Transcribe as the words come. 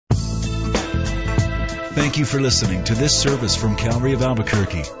Thank you for listening to this service from Calvary of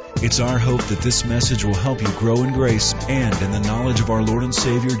Albuquerque. It's our hope that this message will help you grow in grace and in the knowledge of our Lord and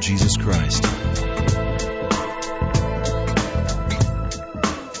Savior, Jesus Christ.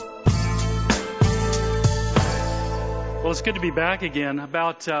 Well, it's good to be back again.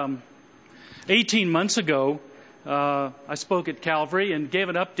 About 18 months ago, I spoke at Calvary and gave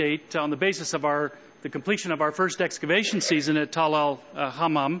an update on the basis of the completion of our first excavation season at Tal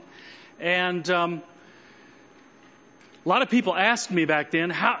al-Hammam. And a lot of people asked me back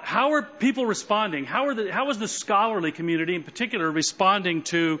then, how are people responding? How is the scholarly community in particular responding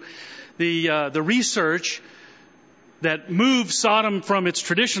to the research that moved Sodom from its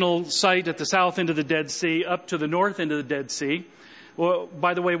traditional site at the south end of the Dead Sea up to the north end of the Dead Sea? Well,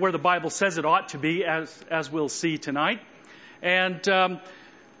 by the way, where the Bible says it ought to be, as we'll see tonight. And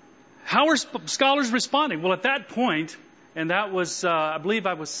how are scholars responding? Well, at that point, and that was, I believe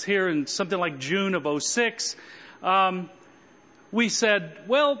I was here in something like June of 2006, we said,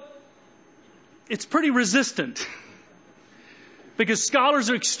 well, it's pretty resistant. Because scholars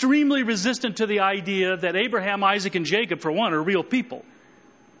are extremely resistant to the idea that Abraham, Isaac, and Jacob, for one, are real people.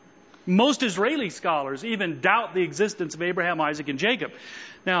 Most Israeli scholars even doubt the existence of Abraham, Isaac, and Jacob.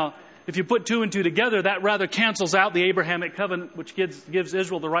 Now, if you put two and two together, that rather cancels out the Abrahamic covenant, which gives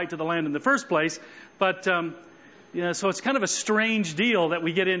Israel the right to the land in the first place. But so it's kind of a strange deal that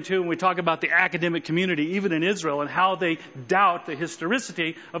we get into when we talk about the academic community, even in Israel, and how they doubt the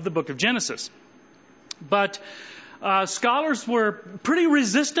historicity of the book of Genesis. But scholars were pretty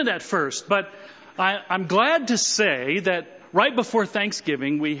resistant at first. But I'm glad to say that right before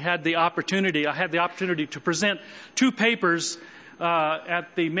Thanksgiving, I had the opportunity to present two papers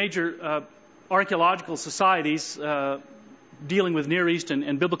at the major archaeological societies dealing with Near East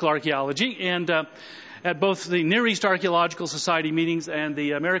and biblical archaeology. And at both the Near East Archaeological Society meetings and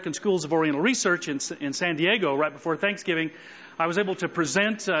the American Schools of Oriental Research in San Diego right before Thanksgiving, I was able to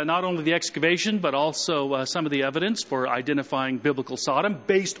present not only the excavation, but also some of the evidence for identifying biblical Sodom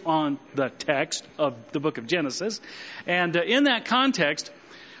based on the text of the book of Genesis. And in that context,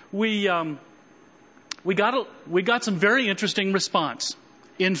 we got some very interesting response.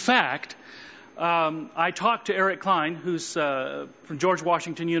 In fact, I talked to Eric Klein, who's from George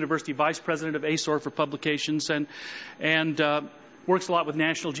Washington University, vice president of ASOR for publications, and works a lot with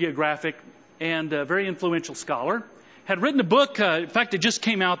National Geographic, and a very influential scholar. Had written a book, in fact, it just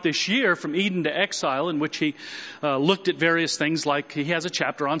came out this year, From Eden to Exile, in which he looked at various things, like he has a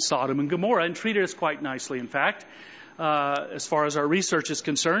chapter on Sodom and Gomorrah, and treated us quite nicely, in fact, as far as our research is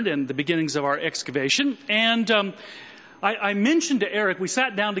concerned and the beginnings of our excavation. And I mentioned to Eric, we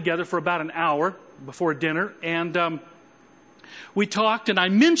sat down together for about an hour before dinner, and we talked, and I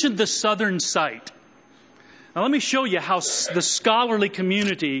mentioned the southern site. Now let me show you how the scholarly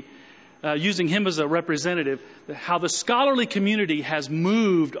community, using him as a representative, how the scholarly community has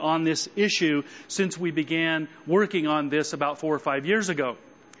moved on this issue since we began working on this about 4 or 5 years ago.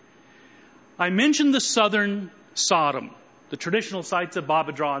 I mentioned the southern Sodom, the traditional sites of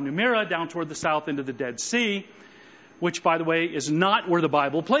Babadra and Numira down toward the south end of the Dead Sea, which, by the way, is not where the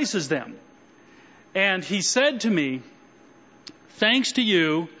Bible places them. And he said to me, thanks to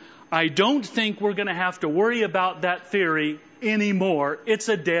you, I don't think we're going to have to worry about that theory anymore. It's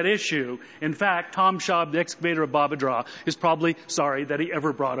a dead issue. In fact, Tom Schaub, the excavator of Babadra, is probably sorry that he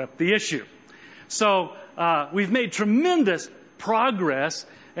ever brought up the issue. So we've made tremendous progress,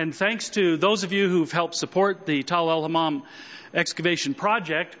 and thanks to those of you who've helped support the Tal al-Hammam excavation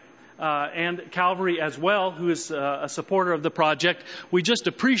project, and Calvary as well, who is a supporter of the project. We just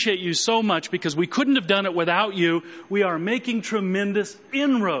appreciate you so much because we couldn't have done it without you. We are making tremendous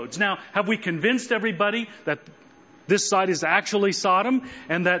inroads. Now, have we convinced everybody that this site is actually Sodom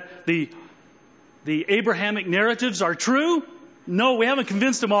and that the Abrahamic narratives are true? No, we haven't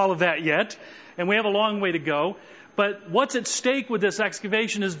convinced them all of that yet, and we have a long way to go. But what's at stake with this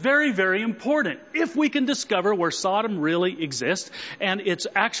excavation is very, very important. If we can discover where Sodom really exists, and it's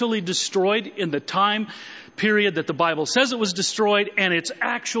actually destroyed in the time period that the Bible says it was destroyed, and it's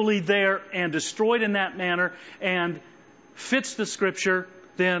actually there and destroyed in that manner and fits the Scripture,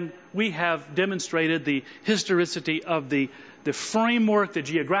 then we have demonstrated the historicity of the framework, the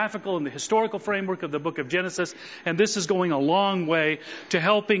geographical and the historical framework of the book of Genesis. And this is going a long way to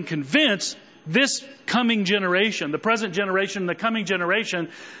helping convince this coming generation, the present generation and the coming generation,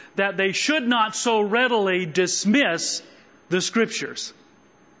 that they should not so readily dismiss the Scriptures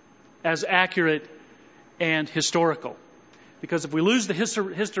as accurate and historical. Because if we lose the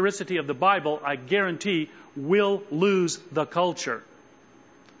historicity of the Bible, I guarantee we'll lose the culture.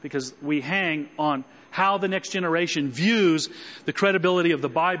 because we hang on how the next generation views the credibility of the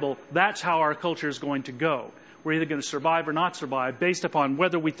Bible. That's how our culture is going to go. We're either going to survive or not survive based upon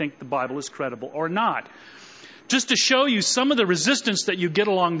whether we think the Bible is credible or not. Just to show you some of the resistance that you get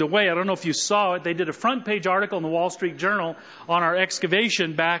along the way, I don't know if you saw it, they did a front page article in the Wall Street Journal on our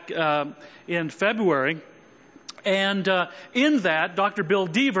excavation back in February. And in that, Dr. Bill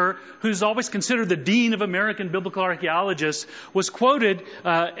Deaver, who's always considered the dean of American biblical archaeologists, was quoted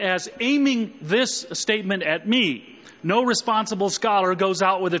as aiming this statement at me: "No responsible scholar goes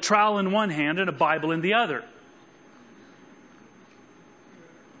out with a trowel in one hand and a Bible in the other."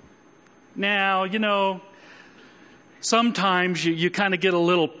 Now, you know, sometimes you kind of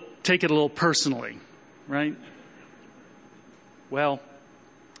take it a little personally, right? Well,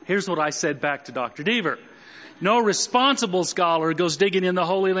 here's what I said back to Dr. Deaver. No responsible scholar goes digging in the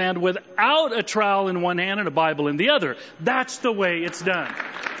Holy Land without a trowel in one hand and a Bible in the other. That's the way it's done.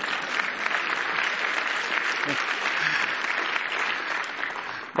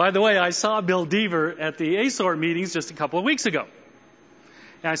 By the way, I saw Bill Deaver at the ASOR meetings just a couple of weeks ago.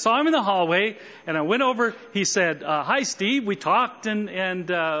 And I saw him in the hallway, and I went over. He said, "Hi, Steve." We talked,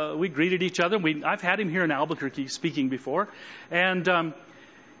 and we greeted each other. I've had him here in Albuquerque speaking before. And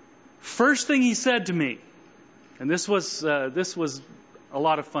first thing he said to me, and this was a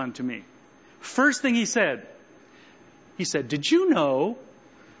lot of fun to me. First thing he said, "Did you know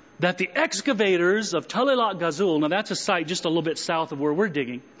that the excavators of Talilat Gazul," now that's a site just a little bit south of where we're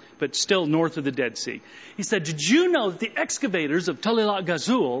digging, but still north of the Dead Sea. He said, "Did you know that the excavators of Talilat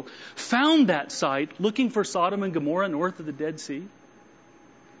Gazul found that site looking for Sodom and Gomorrah north of the Dead Sea?"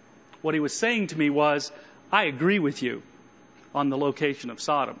 What he was saying to me was, I agree with you on the location of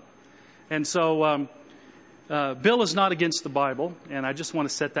Sodom. And so Bill is not against the Bible, and I just want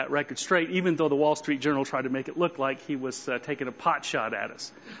to set that record straight, even though the Wall Street Journal tried to make it look like he was taking a pot shot at us.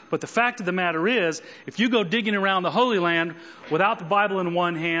 But the fact of the matter is, if you go digging around the Holy Land without the Bible in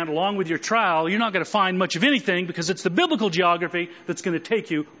one hand, along with your trowel, you're not going to find much of anything, because it's the biblical geography that's going to take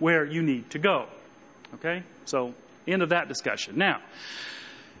you where you need to go. Okay? So, end of that discussion. Now,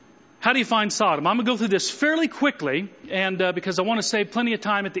 how do you find Sodom? I'm going to go through this fairly quickly, and because I want to save plenty of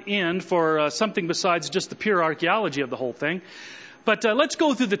time at the end for something besides just the pure archaeology of the whole thing. But let's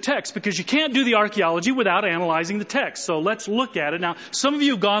go through the text, because you can't do the archaeology without analyzing the text. So let's look at it. Now, some of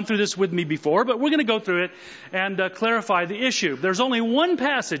you have gone through this with me before, but we're going to go through it and clarify the issue. There's only one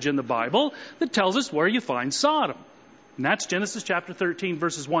passage in the Bible that tells us where you find Sodom. And that's Genesis chapter 13,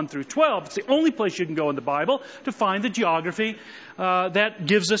 verses 1 through 12. It's the only place you can go in the Bible to find the geography that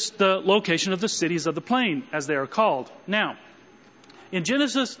gives us the location of the cities of the plain, as they are called. Now, in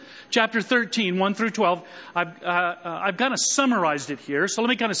Genesis chapter 13, 1 through 12, I've kind of summarized it here. So let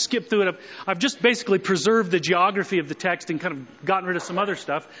me kind of skip through it. I've just basically preserved the geography of the text and kind of gotten rid of some other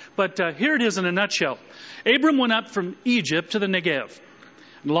stuff. But here it is in a nutshell. Abram went up from Egypt to the Negev.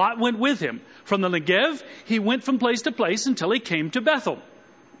 Lot went with him. From the Negev, he went from place to place until he came to Bethel,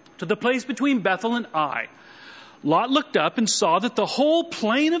 to the place between Bethel and Ai. Lot looked up and saw that the whole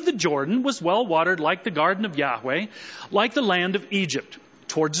plain of the Jordan was well watered, like the garden of Yahweh, like the land of Egypt,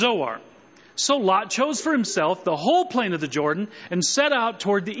 toward Zoar. So Lot chose for himself the whole plain of the Jordan and set out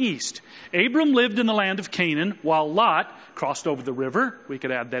toward the east. Abram lived in the land of Canaan, while Lot crossed over the river, we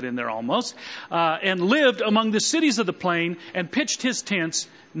could add that in there almost, and lived among the cities of the plain and pitched his tents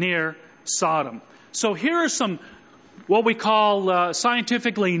near Sodom. So here are some what we call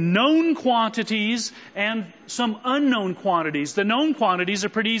scientifically known quantities and some unknown quantities. The known quantities are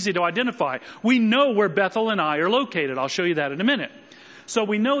pretty easy to identify. We know where Bethel and Ai are located. I'll show you that in a minute. So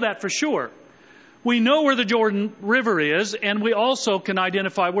we know that for sure. We know where the Jordan River is, and we also can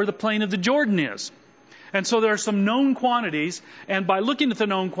identify where the plain of the Jordan is. And so there are some known quantities, and by looking at the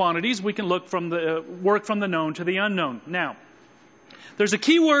known quantities, we can work from the known to the unknown. Now, there's a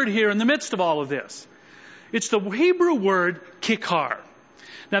key word here in the midst of all of this. It's the Hebrew word kikar.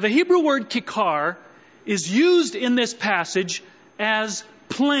 Now, the Hebrew word kikar is used in this passage as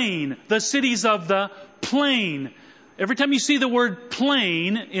plain, the cities of the plain. Every time you see the word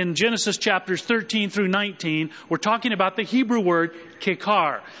plain in Genesis chapters 13 through 19, we're talking about the Hebrew word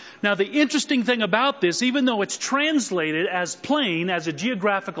kikar. Now, the interesting thing about this, even though it's translated as plain, as a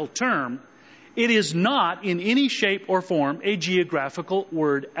geographical term, it is not in any shape or form a geographical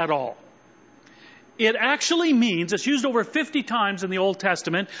word at all. It actually means, it's used over 50 times in the Old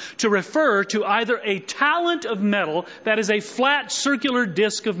Testament to refer to either a talent of metal, that is a flat circular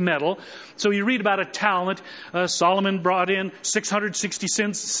disc of metal. So you read about a talent. Solomon brought in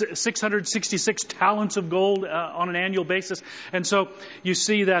 666 talents of gold on an annual basis. And so you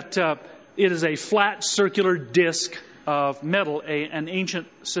see that it is a flat circular disc of metal, an ancient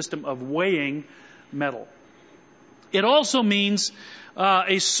system of weighing metal. It also means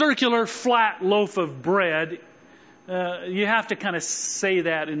a circular flat loaf of bread. You have to kind of say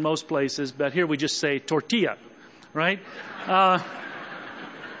that in most places, but here we just say tortilla, right?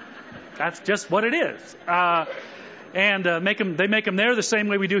 That's just what it is. And they make them there the same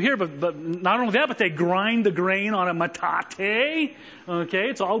way we do here, but not only that, but they grind the grain on a metate. Okay,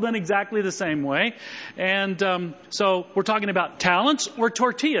 it's all done exactly the same way. And so we're talking about talents or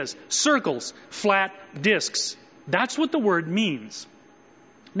tortillas, circles, flat discs. That's what the word means.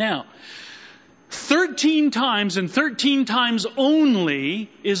 Now, 13 times and 13 times only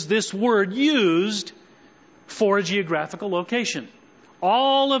is this word used for a geographical location.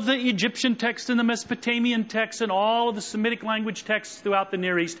 All of the Egyptian texts and the Mesopotamian texts and all of the Semitic language texts throughout the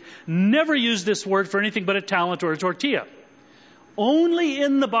Near East never use this word for anything but a talent or a tortilla. Only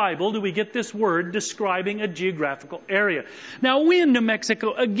in the Bible do we get this word describing a geographical area. Now, we in New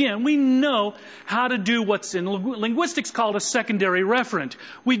Mexico, again, we know how to do what's in linguistics called a secondary referent.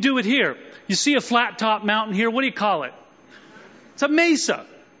 We do it here. You see a flat top mountain here, what do you call it? It's a mesa.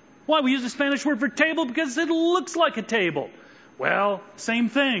 Why? We use the Spanish word for table because it looks like a table. Well, same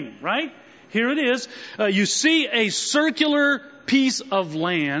thing, right? Here it is. You see a circular piece of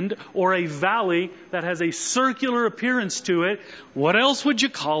land or a valley that has a circular appearance to it. What else would you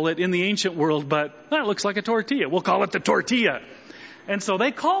call it in the ancient world? But that looks like a tortilla. We'll call it the tortilla. And so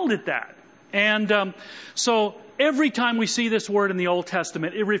they called it that. And so every time we see this word in the Old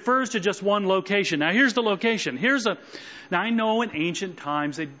Testament, it refers to just one location. Now, here's the location. Now, I know in ancient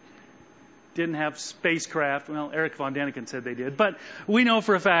times they didn't have spacecraft. Well, Eric von Däniken said they did. But we know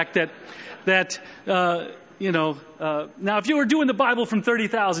for a fact that now if you were doing the Bible from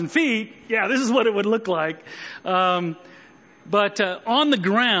 30,000 feet, yeah, this is what it would look like. But on the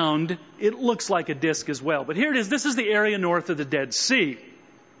ground, it looks like a disc as well. But here it is. This is the area north of the Dead Sea.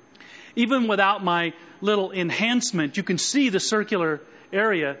 Even without my little enhancement, you can see the circular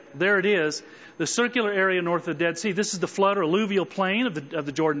area. There it is. The circular area north of the Dead Sea. This is the flood or alluvial plain of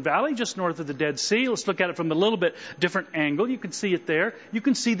the Jordan Valley, just north of the Dead Sea. Let's look at it from a little bit different angle. You can see it there. You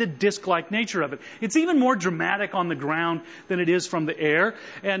can see the disc-like nature of it. It's even more dramatic on the ground than it is from the air.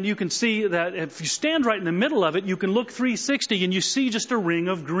 And you can see that if you stand right in the middle of it, you can look 360 and you see just a ring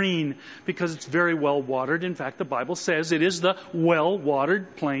of green because it's very well watered. In fact, the Bible says it is the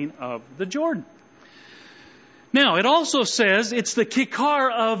well-watered plain of the Jordan. Now, it also says it's the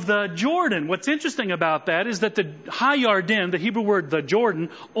Kikar of the Jordan. What's interesting about that is that the Hayarden, the Hebrew word the Jordan,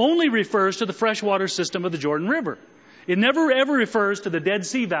 only refers to the freshwater system of the Jordan River. It never ever refers to the Dead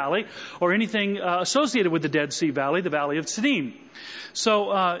Sea Valley or anything associated with the Dead Sea Valley, the Valley of Siddim.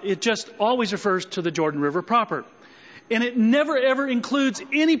 So it just always refers to the Jordan River proper. And it never ever includes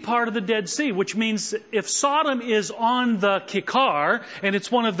any part of the Dead Sea, which means if Sodom is on the Kikar, and it's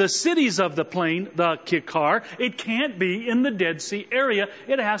one of the cities of the plain, the Kikar, it can't be in the Dead Sea area.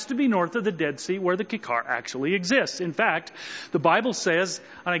 It has to be north of the Dead Sea where the Kikar actually exists. In fact, the Bible says,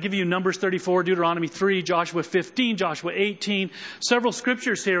 and I give you Numbers 34, Deuteronomy 3, Joshua 15, Joshua 18, several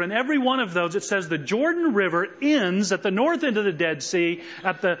scriptures here, and every one of those it says the Jordan River ends at the north end of the Dead Sea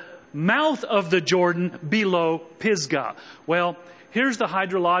at the mouth of the Jordan below Pisgah. Well, here's the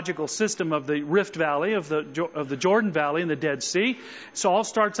hydrological system of the Rift Valley, of the Jordan Valley and the Dead Sea. So all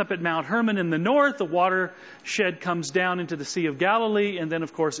starts up at Mount Hermon in the north. The watershed comes down into the Sea of Galilee, and then,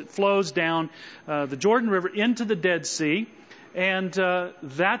 of course, it flows down the Jordan River into the Dead Sea. And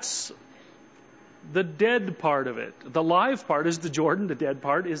that's the dead part of it. The live part is the Jordan. The dead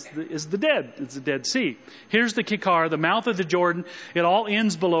part is the dead. It's the Dead Sea. Here's the Kikar, the mouth of the Jordan. It all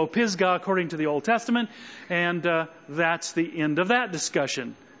ends below Pisgah according to the Old Testament. And that's the end of that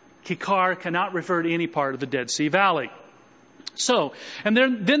discussion. Kikar cannot refer to any part of the Dead Sea Valley. So, and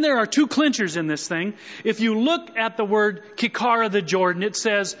then there are two clinchers in this thing. If you look at the word Kikar of the Jordan, it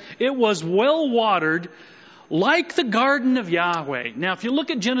says it was well watered like the garden of Yahweh. Now, if you look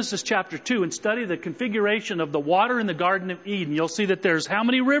at Genesis chapter 2 and study the configuration of the water in the Garden of Eden, you'll see that there's how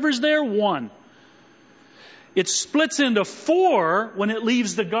many rivers there? One. It splits into four when it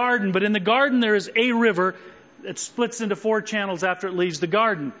leaves the garden, but in the garden there is a river that splits into four channels after it leaves the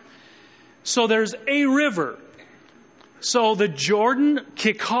garden. So there's a river. So the Jordan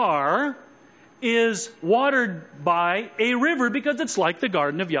Kikar is watered by a river because it's like the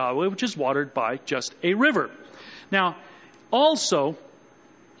Garden of Yahweh, which is watered by just a river. Now, also,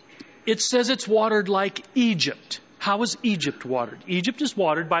 it says it's watered like Egypt. How is Egypt watered? Egypt is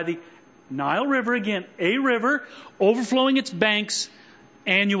watered by the Nile River, again, a river, overflowing its banks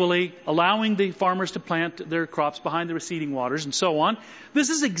annually, allowing the farmers to plant their crops behind the receding waters and so on. This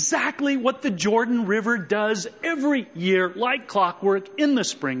is exactly what the Jordan River does every year, like clockwork, in the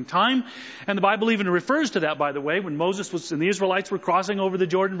springtime. And the Bible even refers to that, by the way, when Moses was and the Israelites were crossing over the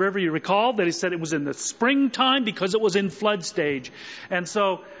Jordan River. You recall that he said it was in the springtime because it was in flood stage. And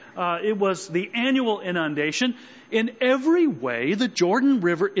so it was the annual inundation. In every way, the Jordan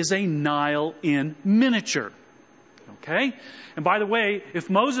River is a Nile in miniature. Okay? And by the way, if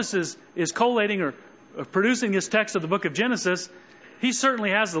Moses is collating or producing this text of the book of Genesis, he certainly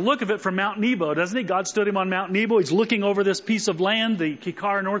has the look of it from Mount Nebo, doesn't he? God stood him on Mount Nebo. He's looking over this piece of land, the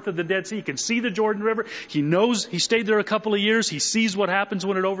Kikar north of the Dead Sea. He can see the Jordan River. He knows he stayed there a couple of years. He sees what happens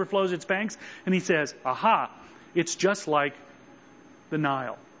when it overflows its banks. And he says, aha, it's just like the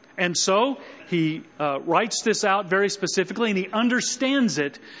Nile. And so he writes this out very specifically, and he understands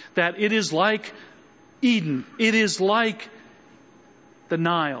it, that it is like Eden. It is like the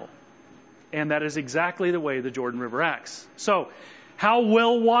Nile. And that is exactly the way the Jordan River acts. So, how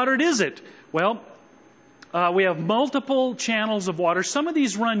well watered is it? Well, we have multiple channels of water. Some of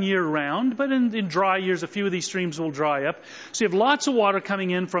these run year round, but in dry years, a few of these streams will dry up. So you have lots of water coming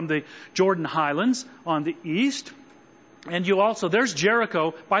in from the Jordan Highlands on the east. And there's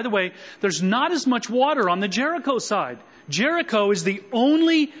Jericho. By the way, there's not as much water on the Jericho side. Jericho is the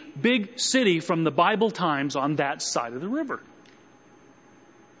only big city from the Bible times on that side of the river.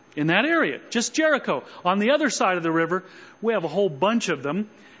 In that area, just Jericho. On the other side of the river, we have a whole bunch of them.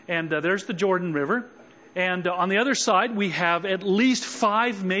 And there's the Jordan River. And on the other side, we have at least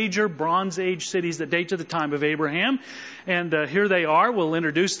 5 major Bronze Age cities that date to the time of Abraham. And here they are. We'll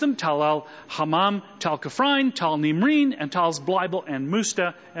introduce them. Tal al-Hammam, Tal Kafrain, Tal Nimrin, and Tal's Blibel and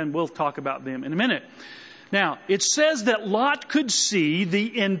Musta. And we'll talk about them in a minute. Now, it says that Lot could see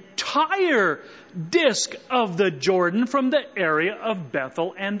the entire disk of the Jordan from the area of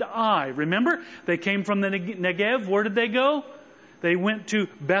Bethel and Ai. Remember, they came from the Negev. Where did they go? They went to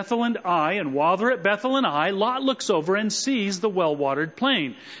Bethel and Ai, and while they're at Bethel and Ai, Lot looks over and sees the well-watered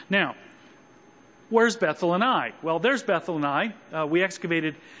plain. Now, where's Bethel and Ai? Well, there's Bethel and Ai. We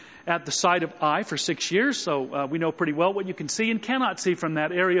excavated at the site of Ai for 6 years, so we know pretty well what you can see and cannot see from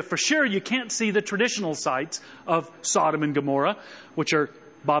that area. For sure, you can't see the traditional sites of Sodom and Gomorrah, which are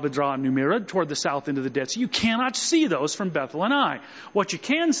Babadra and Numirah, toward the south into the Dead Sea. You cannot see those from Bethel and Ai. What you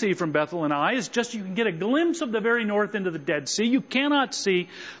can see from Bethel and Ai is just you can get a glimpse of the very north into the Dead Sea. You cannot see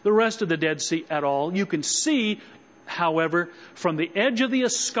the rest of the Dead Sea at all. You can see, however, from the edge of the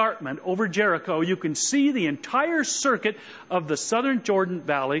escarpment over Jericho, you can see the entire circuit of the southern Jordan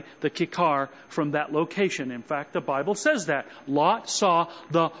Valley, the Kikar, from that location. In fact, the Bible says that. Lot saw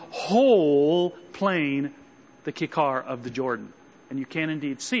the whole plain, the Kikar of the Jordan. And you can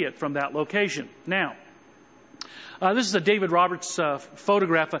indeed see it from that location. Now, this is a David Roberts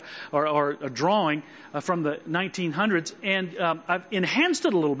photograph or a drawing from the 1900s. And I've enhanced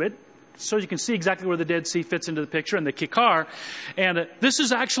it a little bit so you can see exactly where the Dead Sea fits into the picture and the Kikar. And this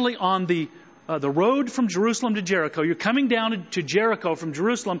is actually on the road from Jerusalem to Jericho. You're coming down to Jericho from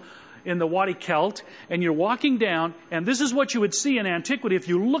Jerusalem in the Wadi Kelt, and you're walking down, and this is what you would see in antiquity. If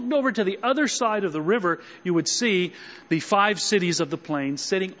you looked over to the other side of the river, you would see the 5 cities of the plain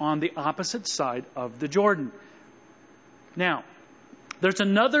sitting on the opposite side of the Jordan. Now, there's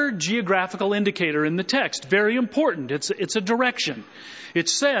another geographical indicator in the text, very important. It's a direction. It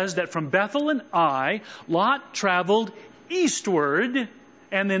says that from Bethel and Ai, Lot traveled eastward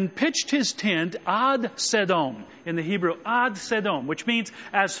and then pitched his tent ad Sedom. In the Hebrew, ad Sedom, which means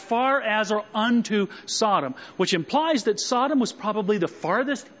as far as or unto Sodom, which implies that Sodom was probably the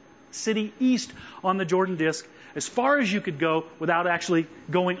farthest city east on the Jordan disk, as far as you could go without actually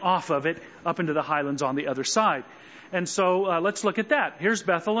going off of it up into the highlands on the other side. And so let's look at that. Here's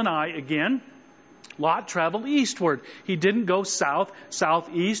Bethel and Ai again. Lot traveled eastward. He didn't go south,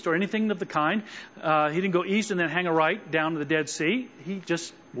 southeast, or anything of the kind. He didn't go east and then hang a right down to the Dead Sea. He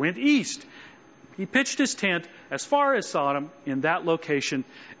just went east. He pitched his tent as far as Sodom in that location,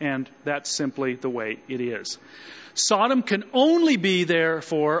 and that's simply the way it is. Sodom can only be,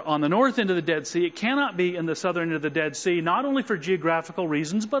 therefore, on the north end of the Dead Sea. It cannot be in the southern end of the Dead Sea, not only for geographical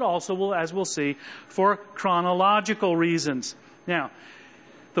reasons, but also, as we'll see, for chronological reasons. Now,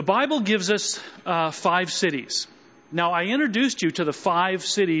 the Bible gives us 5 cities. Now, I introduced you to the 5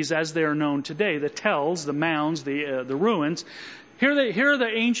 cities as they are known today, the tells, the mounds, the ruins. Here are the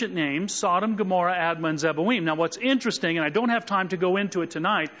ancient names: Sodom, Gomorrah, Admah, and Zeboim. Now what's interesting, and I don't have time to go into it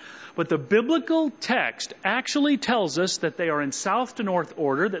tonight, but the biblical text actually tells us that they are in south to north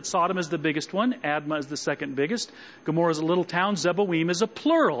order, that Sodom is the biggest one, Admah is the second biggest, Gomorrah is a little town, Zeboim is a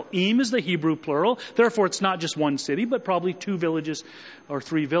plural. Im is the Hebrew plural. Therefore, it's not just one city, but probably 2 villages or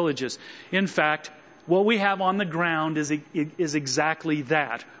 3 villages. In fact, what we have on the ground is exactly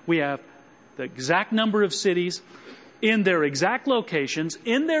that. We have the exact number of cities in their exact locations,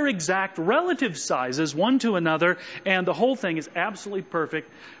 in their exact relative sizes, one to another, and the whole thing is absolutely perfect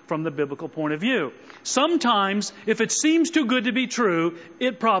from the biblical point of view. Sometimes, if it seems too good to be true,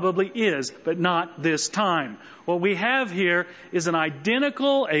 it probably is, but not this time. What we have here is an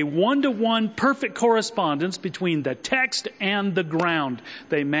identical, a one-to-one perfect correspondence between the text and the ground.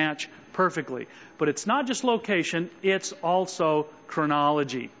 They match perfectly. But it's not just location, it's also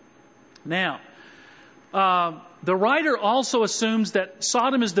chronology. Now, the writer also assumes that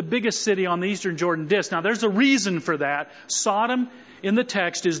Sodom is the biggest city on the eastern Jordan Disc. Now, there's a reason for that. Sodom, in the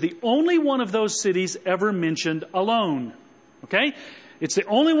text, is the only one of those cities ever mentioned alone. Okay? It's the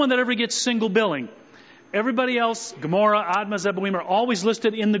only one that ever gets single billing. Everybody else, Gomorrah, Admah, Zeboim, are always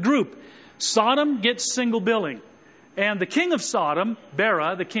listed in the group. Sodom gets single billing. And the king of Sodom,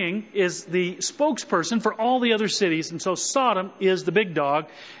 Bera, the king, is the spokesperson for all the other cities. And so Sodom is the big dog.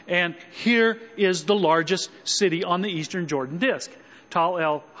 And here is the largest city on the eastern Jordan Disc, Tal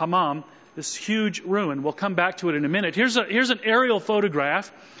el Hammam, this huge ruin. We'll come back to it in a minute. Here's an aerial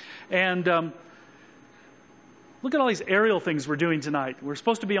photograph. And look at all these aerial things we're doing tonight. We're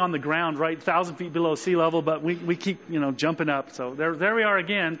supposed to be on the ground, right, 1,000 feet below sea level, but we keep, jumping up. So there we are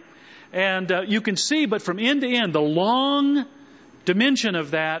again. And you can see, but from end to end, the long dimension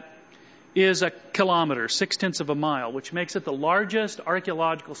of that is 1 kilometer, 0.6 of a mile, which makes it the largest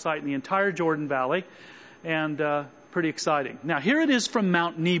archaeological site in the entire Jordan Valley, and pretty exciting. Now, here it is from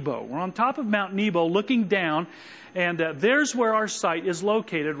Mount Nebo. We're on top of Mount Nebo looking down, and there's where our site is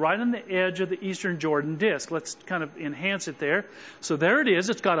located, right on the edge of the eastern Jordan Disc. Let's kind of enhance it there. So there it is.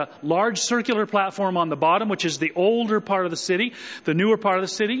 It's got a large circular platform on the bottom, which is the older part of the city. The newer part of the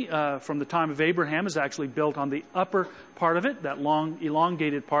city, from the time of Abraham, is actually built on the upper part of it, that long,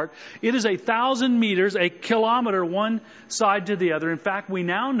 elongated part. It is 1,000 meters, 1 kilometer, one side to the other. In fact, we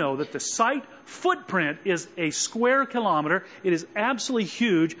now know that the site footprint is a square kilometer. It is absolutely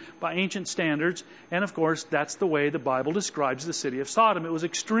huge by ancient standards. And of course, that's the way the Bible describes the city of Sodom. It was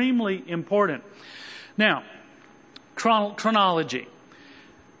extremely important. Now, chronology.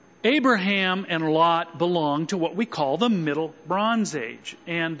 Abraham and Lot belong to what we call the Middle Bronze Age.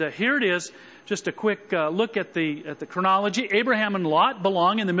 And here it is, just a quick look at the chronology. Abraham and Lot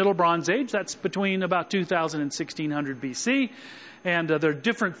belong in the Middle Bronze Age. That's between about 2000 and 1600 BC. And there are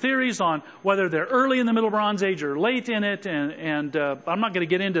different theories on whether they're early in the Middle Bronze Age or late in it. And I'm not going to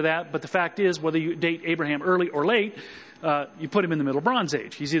get into that. But the fact is, whether you date Abraham early or late, you put him in the Middle Bronze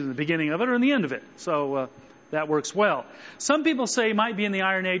Age. He's either in the beginning of it or in the end of it. So that works well. Some people say he might be in the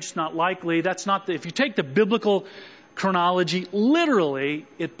Iron Age. It's not likely. That's not if you take the biblical chronology literally,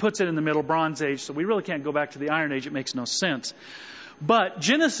 it puts it in the Middle Bronze Age. So we really can't go back to the Iron Age. It makes no sense. But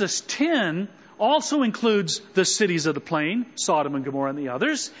Genesis 10 also includes the cities of the plain, Sodom and Gomorrah and the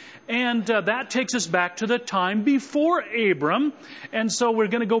others. And that takes us back to the time before Abram. And so we're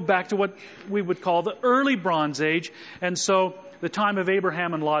going to go back to what we would call the early Bronze Age. And so the time of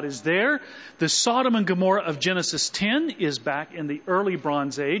Abraham and Lot is there. The Sodom and Gomorrah of Genesis 10 is back in the early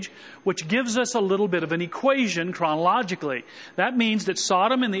Bronze Age, which gives us a little bit of an equation chronologically. That means that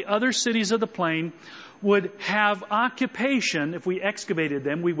Sodom and the other cities of the plain would have occupation. If we excavated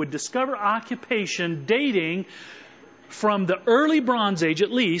them, we would discover occupation dating from the early Bronze Age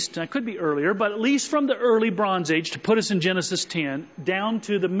at least, and it could be earlier, but at least from the early Bronze Age to put us in Genesis 10, down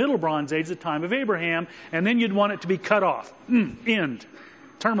to the Middle Bronze Age, the time of Abraham, and then you'd want it to be cut off. End.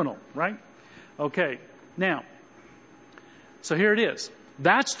 Terminal, right? Okay. Now, so here it is.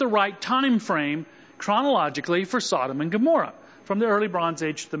 That's the right time frame chronologically for Sodom and Gomorrah, from the early Bronze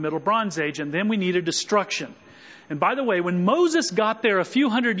Age to the Middle Bronze Age, and then we needed destruction. And by the way, when Moses got there a few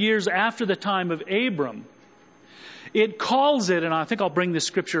hundred years after the time of Abram, it calls it, and I think I'll bring this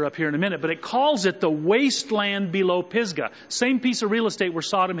scripture up here in a minute, but it calls it the wasteland below Pisgah. Same piece of real estate where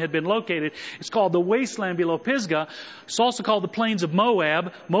Sodom had been located. It's called the wasteland below Pisgah. It's also called the plains of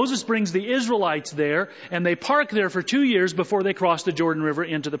Moab. Moses brings the Israelites there, and they park there for 2 years before they cross the Jordan River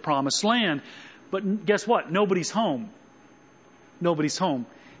into the Promised Land. But guess what? Nobody's home. Nobody's home.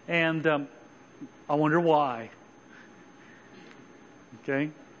 And I wonder why. Okay?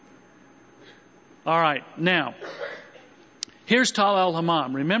 All right. Now, Here's Tal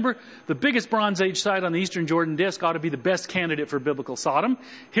el-Hammam. Remember, the biggest Bronze Age site on the eastern Jordan Disk ought to be the best candidate for biblical Sodom.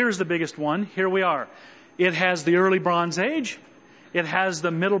 Here's the biggest one. Here we are. It has the early Bronze Age. It has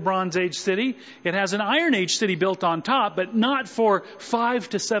the Middle Bronze Age city. It has an Iron Age city built on top, but not for 5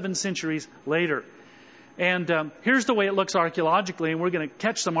 to 7 centuries later. And here's the way it looks archaeologically, and we're going to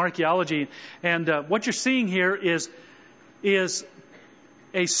catch some archaeology. And what you're seeing here is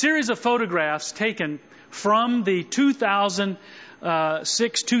a series of photographs taken from the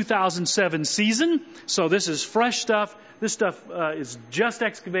 2006-2007 season. So this is fresh stuff. This stuff is just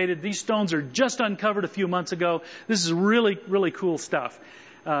excavated. These stones are just uncovered a few months ago. This is really, really cool stuff.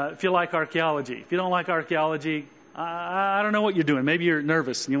 If you like archaeology. If you don't like archaeology, I don't know what you're doing. Maybe you're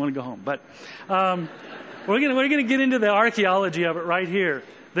nervous and you want to go home. But we're going to get into the archaeology of it right here.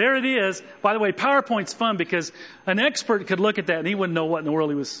 There it is. By the way, PowerPoint's fun because an expert could look at that and he wouldn't know what in the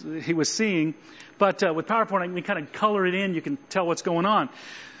world he was seeing. But with PowerPoint, I can kind of color it in. You can tell what's going on.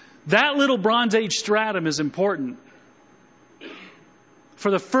 That little Bronze Age stratum is important.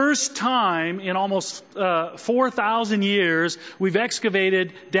 For the first time in almost 4,000 years, we've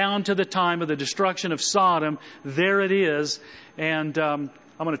excavated down to the time of the destruction of Sodom. There it is. And I'm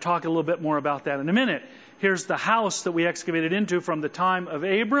going to talk a little bit more about that in a minute. Here's the house that we excavated into from the time of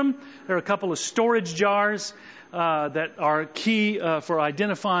Abram. There are a couple of storage jars that are key for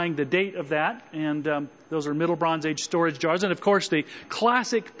identifying the date of that. And those are Middle Bronze Age storage jars. And, of course, the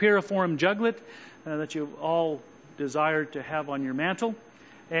classic piriform juglet that you all desire to have on your mantle.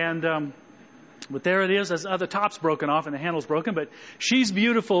 And but there it is. The top's broken off and the handle's broken. But she's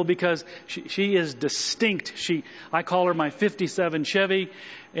beautiful because she is distinct. I call her my 57 Chevy.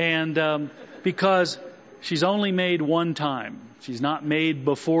 And because she's only made one time. She's not made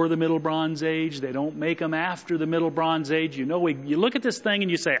before the Middle Bronze Age. They don't make them after the Middle Bronze Age. You look at this thing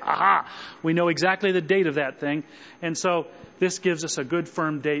and you say, aha, we know exactly the date of that thing. And so this gives us a good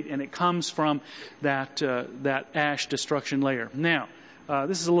firm date, and it comes from that ash destruction layer. Now,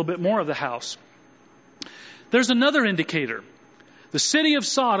 this is a little bit more of the house. There's another indicator. The city of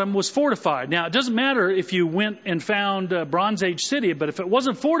Sodom was fortified. Now, it doesn't matter if you went and found a Bronze Age city, but if it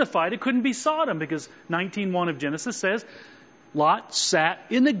wasn't fortified, it couldn't be Sodom, because 19:1 of Genesis says, Lot sat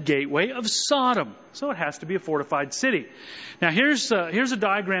in the gateway of Sodom. So it has to be a fortified city. Now, here's a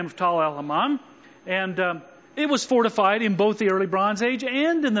diagram of Tal el-Hammam, and it was fortified in both the early Bronze Age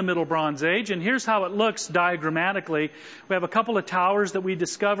and in the Middle Bronze Age. And here's how it looks diagrammatically. We have a couple of towers that we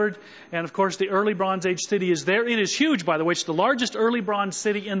discovered. And, of course, the early Bronze Age city is there. It is huge, by the way. It's the largest early Bronze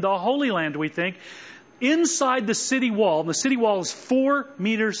city in the Holy Land, we think. Inside the city wall is 4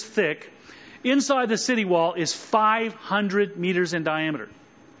 meters thick. Inside the city wall is 500 meters in diameter.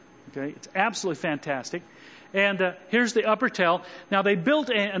 Okay, it's absolutely fantastic. And here's the upper tell. Now, they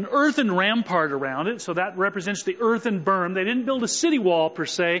built an earthen rampart around it, so that represents the earthen berm. They didn't build a city wall, per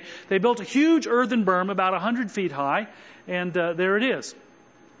se. They built a huge earthen berm about 100 feet high, and there it is.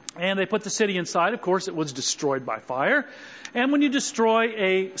 And they put the city inside. Of course, it was destroyed by fire. And when you destroy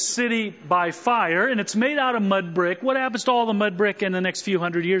a city by fire, and it's made out of mud brick, what happens to all the mud brick in the next few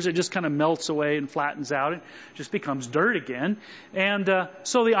hundred years? It just kind of melts away and flattens out. It just becomes dirt again. And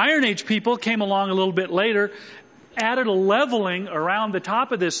so the Iron Age people came along a little bit later, added a leveling around the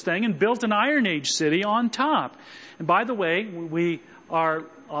top of this thing, and built an Iron Age city on top. And by the way,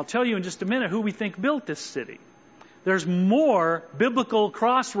 I'll tell you in just a minute who we think built this city. There's more biblical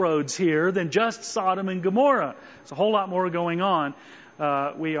crossroads here than just Sodom and Gomorrah. There's a whole lot more going on.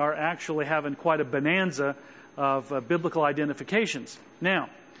 We are actually having quite a bonanza of biblical identifications. Now,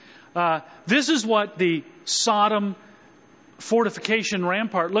 this is what the Sodom fortification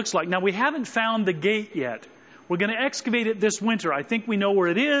rampart looks like. Now, we haven't found the gate yet. We're going to excavate it this winter. I think we know where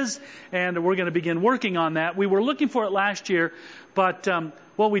it is, and we're going to begin working on that. We were looking for it last year, but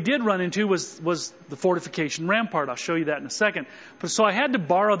what we did run into was the fortification rampart. I'll show you that in a second. So I had to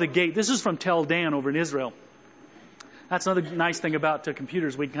borrow the gate. This is from Tel Dan over in Israel. That's another nice thing about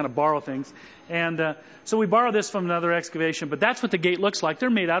computers. We can kind of borrow things. And so we borrowed this from another excavation, but that's what the gate looks like. They're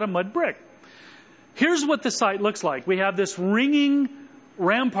made out of mud brick. Here's what the site looks like. We have this ringing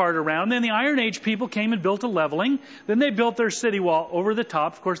rampart around. Then the Iron Age people came and built a leveling. Then they built their city wall over the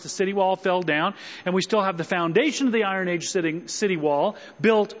top. Of course, the city wall fell down, and we still have the foundation of the Iron Age city wall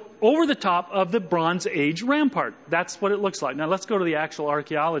built over the top of the Bronze Age rampart. That's what it looks like. Now let's go to the actual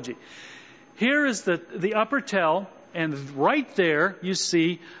archaeology. Here is the upper tell, and right there you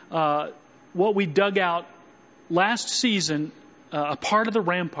see what we dug out last season, a part of the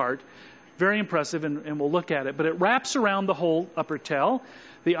rampart. Very impressive, and we'll look at it. But it wraps around the whole upper tell.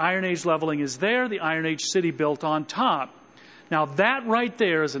 The Iron Age leveling is there. The Iron Age city built on top. Now that right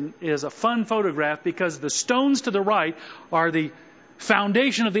there is a fun photograph, because the stones to the right are the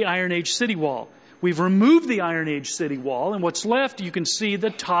foundation of the Iron Age city wall. We've removed the Iron Age city wall, and what's left, you can see the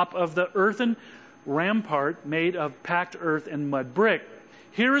top of the earthen rampart made of packed earth and mud brick.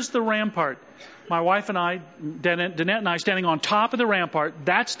 Here is the rampart. My wife and I, Danette and I, standing on top of the rampart.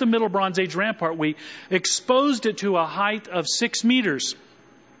 That's the Middle Bronze Age rampart. We exposed it to a height of 6 meters.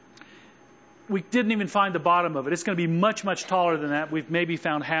 We didn't even find the bottom of it. It's going to be much, much taller than that. We've maybe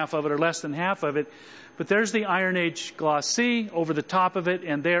found half of it or less than half of it. But there's the Iron Age glacis over the top of it,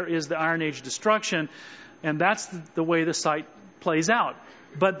 and there is the Iron Age destruction. And that's the way the site plays out.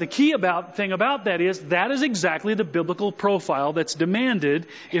 But the key thing about that is exactly the biblical profile that's demanded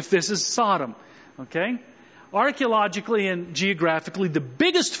if this is Sodom. Okay? Archaeologically and geographically, the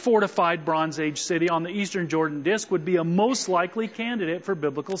biggest fortified Bronze Age city on the eastern Jordan Disk would be a most likely candidate for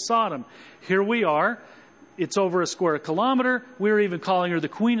biblical Sodom. Here we are. It's over a square kilometer. We're even calling her the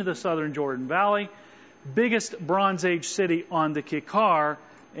Queen of the Southern Jordan Valley. Biggest Bronze Age city on the Kikar.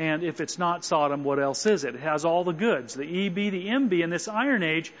 And if it's not Sodom, what else is it? It has all the goods, the EB, the MB, and this Iron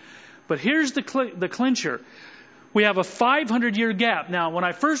Age. But here's the clincher. We have a 500-year gap. Now, when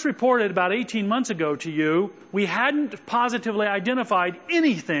I first reported about 18 months ago to you, we hadn't positively identified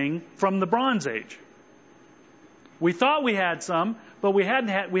anything from the Bronze Age. We thought we had some, but we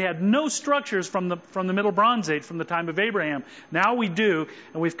had no structures from the Middle Bronze Age, from the time of Abraham. Now we do,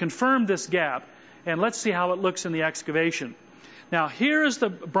 and we've confirmed this gap. And let's see how it looks in the excavation. Now, here is the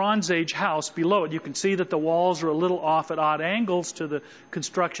Bronze Age house below it. You can see that the walls are a little off at odd angles to the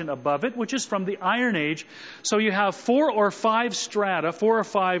construction above it, which is from the Iron Age. So you have 4 or 5 strata, 4 or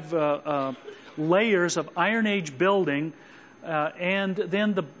 5 layers of Iron Age building, and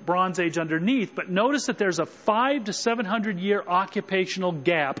then the Bronze Age underneath. But notice that there's a 500 to 700 year occupational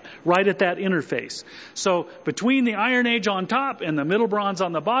gap right at that interface. So between the Iron Age on top and the Middle Bronze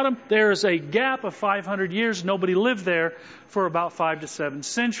on the bottom, there is a gap of 500 years. Nobody lived there for about 5 to 7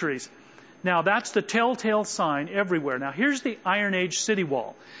 centuries. Now that's the telltale sign everywhere. Now here's the Iron Age city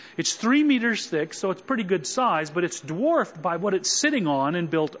wall. It's 3 meters thick, so it's pretty good size, but it's dwarfed by what it's sitting on and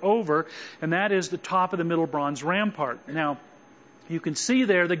built over, and that is the top of the Middle Bronze rampart. Now, you can see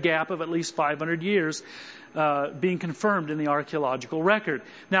there the gap of at least 500 years being confirmed in the archaeological record.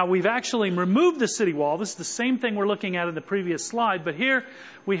 Now, we've actually removed the city wall. This is the same thing we're looking at in the previous slide, but here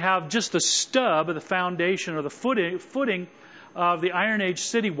we have just the stub of the foundation or the footing of the Iron Age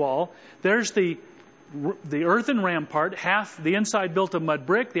city wall. There's the earthen rampart, half the inside built of mud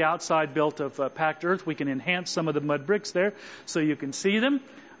brick, the outside built of packed earth. We can enhance some of the mud bricks there so you can see them.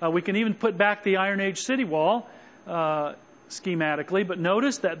 We can even put back the Iron Age city wall schematically, but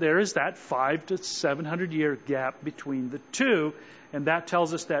notice that there is that 500 to 700 year gap between the two, and that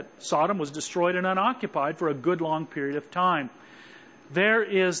tells us that Sodom was destroyed and unoccupied for a good long period of time. There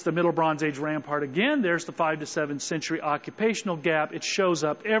is the Middle Bronze Age rampart again. There's the 5 to 7 century occupational gap. It shows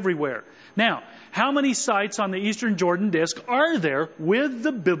up everywhere. Now, how many sites on the eastern Jordan Disk are there with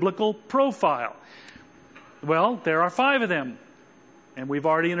the biblical profile? Well, there are 5 of them, and we've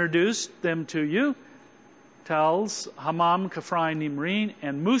already introduced them to you. Tals, Hamam, Kafrai, Nimreen,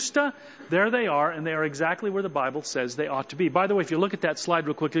 and Musta. There they are, and they are exactly where the Bible says they ought to be. By the way, if you look at that slide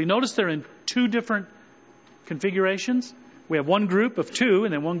real quickly, notice they're in 2 different configurations. We have one group of 2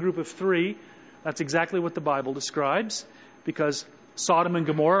 and then one group of 3. That's exactly what the Bible describes, because Sodom and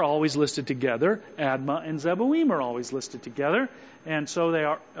Gomorrah are always listed together. Admah and Zeboim are always listed together. And so they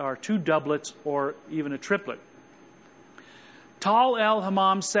are 2 doublets or even a triplet. Tal el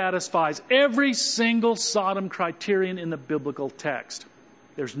Hammam satisfies every single Sodom criterion in the biblical text.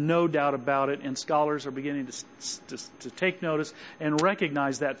 There's no doubt about it, and scholars are beginning to take notice and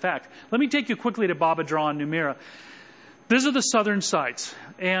recognize that fact. Let me take you quickly to Baba Dra and Numera. These are the southern sites,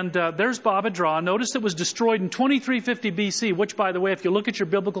 and there's Baba Dra. Notice it was destroyed in 2350 BC, which, by the way, if you look at your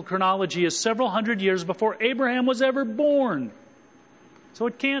biblical chronology, is several hundred years before Abraham was ever born. So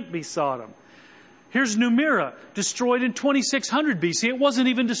it can't be Sodom. Here's Numera, destroyed in 2600 BC. It wasn't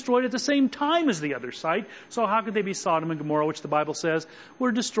even destroyed at the same time as the other site. So how could they be Sodom and Gomorrah, which the Bible says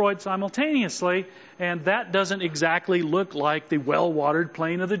were destroyed simultaneously? And that doesn't exactly look like the well-watered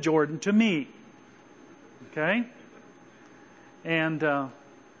plain of the Jordan to me. Okay? And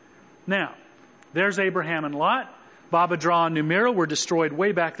now, there's Abraham and Lot. Baba Dra and Numera were destroyed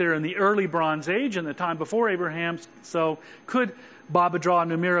way back there in the early Bronze Age, in the time before Abraham. So could Baba Dra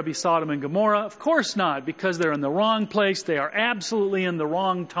and Numera be Sodom and Gomorrah? Of course not, because they're in the wrong place. They are absolutely in the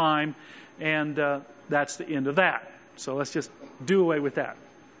wrong time, and that's the end of that. So let's just do away with that.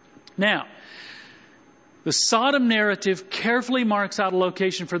 Now, The Sodom narrative carefully marks out a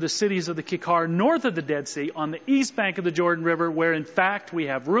location for the cities of the Kikar north of the Dead Sea on the east bank of the Jordan River, where in fact we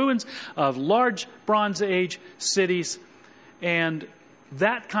have ruins of large Bronze Age cities. And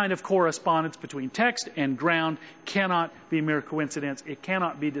that kind of correspondence between text and ground cannot be mere coincidence. It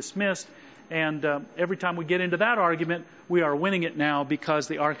cannot be dismissed. And every time we get into that argument, we are winning it now because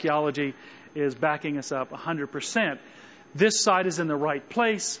the archaeology is backing us up 100%. This site is in the right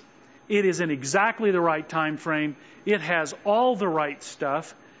place. It is in exactly the right time frame. It has all the right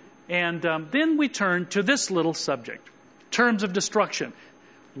stuff. And then we turn to this little subject, terms of destruction.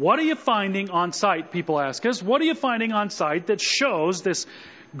 What are you finding on site, people ask us? What are you finding on site that shows this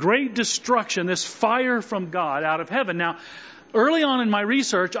great destruction, this fire from God out of heaven? Now, early on in my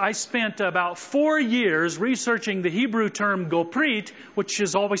research, I spent about 4 years researching the Hebrew term goprit, which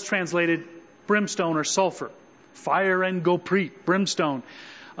is always translated brimstone or sulfur. Fire and goprit, brimstone.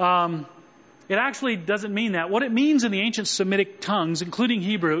 It actually doesn't mean that. What it means in the ancient Semitic tongues, including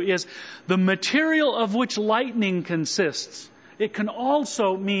Hebrew, is the material of which lightning consists. It can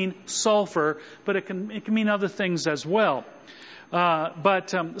also mean sulfur, but it can mean other things as well.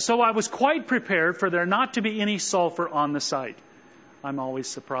 So I was quite prepared for there not to be any sulfur on the site. I'm always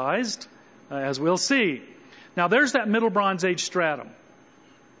surprised, as we'll see. Now there's that Middle Bronze Age stratum.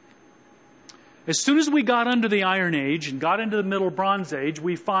 As soon as we got under the Iron Age and got into the Middle Bronze Age,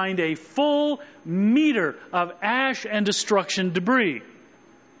 we find a full meter of ash and destruction debris.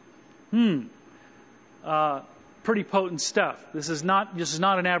 Pretty potent stuff. This is not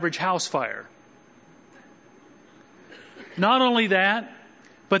an average house fire. Not only that,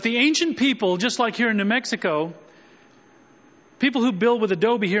 but the ancient people, just like here in New Mexico, people who build with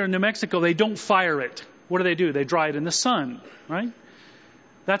adobe here in New Mexico, they don't fire it. What do? They dry it in the sun, right?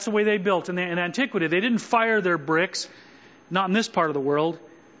 That's the way they built in antiquity. They didn't fire their bricks, not in this part of the world,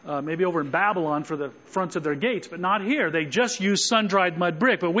 maybe over in Babylon for the fronts of their gates, but not here. They just use sun-dried mud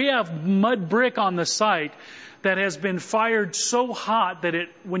brick. But we have mud brick on the site that has been fired so hot that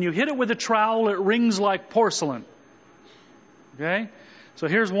when you hit it with a trowel, it rings like porcelain. Okay? So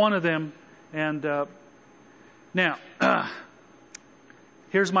here's one of them. And now,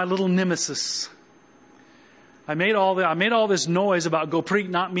 here's my little nemesis. I made all this noise about goprit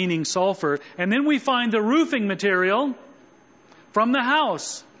not meaning sulfur, and then we find the roofing material from the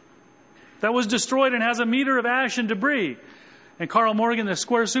house that was destroyed and has a meter of ash and debris. And Carl Morgan, the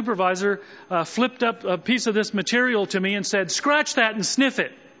square supervisor, flipped up a piece of this material to me and said, "Scratch that and sniff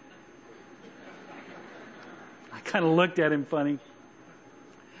it." I kind of looked at him funny.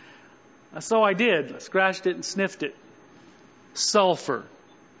 So I did. I scratched it and sniffed it. Sulfur.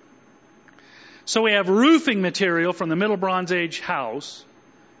 So we have roofing material from the Middle Bronze Age house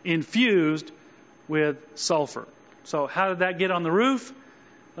infused with sulfur. So how did that get on the roof?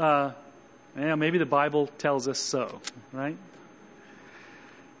 Maybe the Bible tells us so, right?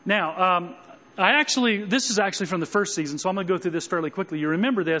 Now, this is actually from the first season, so I'm going to go through this fairly quickly. You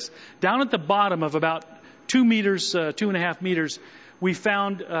remember this. Down at the bottom of about 2 meters, 2.5 meters, we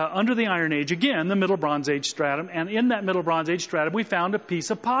found under the Iron Age, again, the Middle Bronze Age stratum. And in that Middle Bronze Age stratum, we found a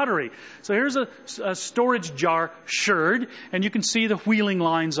piece of pottery. So here's a storage jar sherd, and you can see the wheeling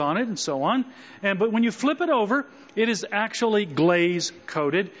lines on it and so on. But when you flip it over, it is actually glaze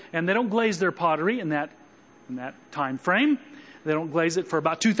coated. And they don't glaze their pottery in that time frame. They don't glaze it for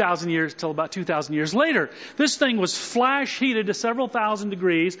about 2,000 years till about 2,000 years later. This thing was flash heated to several thousand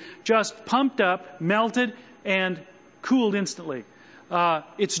degrees, just pumped up, melted, and cooled instantly.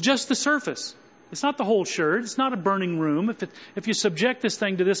 It's just the surface. It's not the whole sherd. It's not a burning room. If you subject this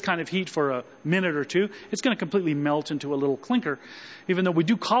thing to this kind of heat for a minute or two, it's going to completely melt into a little clinker. Even though we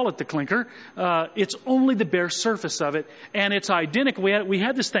do call it the clinker, it's only the bare surface of it, and it's identical. We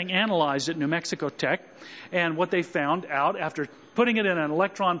had this thing analyzed at New Mexico Tech, and what they found out after putting it in an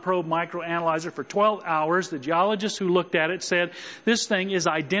electron probe microanalyzer for 12 hours, the geologists who looked at it said this thing is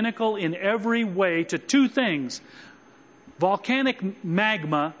identical in every way to two things. Volcanic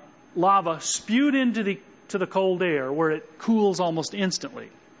magma, lava, spewed into the cold air where it cools almost instantly.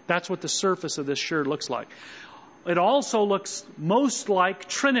 That's what the surface of this sherd looks like. It also looks most like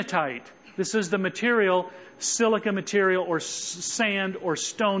trinitite. This is the material, silica material or sand or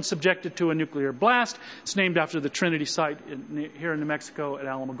stone subjected to a nuclear blast. It's named after the Trinity site here in New Mexico at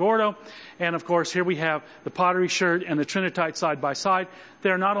Alamogordo. And of course, here we have the pottery sherd and the trinitite side by side.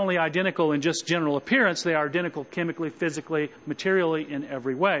 They're not only identical in just general appearance, they are identical chemically, physically, materially in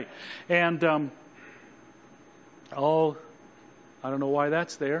every way. And, I don't know why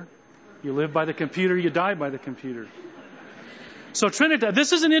that's there. You live by the computer, you die by the computer. So Trinidad,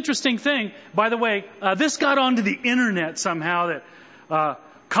 this is an interesting thing. By the way, this got onto the internet somehow that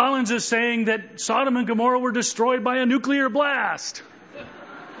Collins is saying that Sodom and Gomorrah were destroyed by a nuclear blast.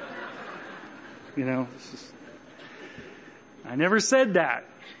 I never said that.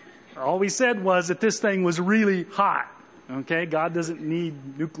 All we said was that this thing was really hot. Okay? God doesn't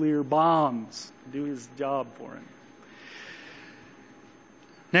need nuclear bombs to do His job for Him.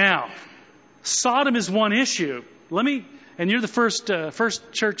 Now, Sodom is one issue. And you're the first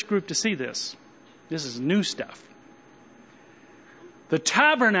church group to see this. This is new stuff. The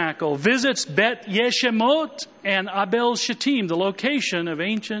tabernacle visits Bet Yeshemot and Abel Shittim, the location of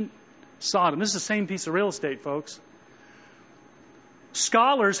ancient Sodom. This is the same piece of real estate, folks.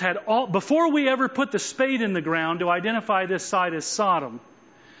 Scholars had before we ever put the spade in the ground to identify this site as Sodom,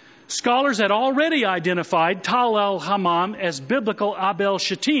 scholars had already identified Tal el-Hammam as biblical Abel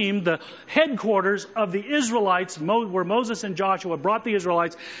Shittim, the headquarters of the Israelites, where Moses and Joshua brought the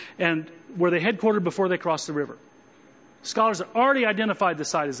Israelites and were they headquartered before they crossed the river. Scholars had already identified the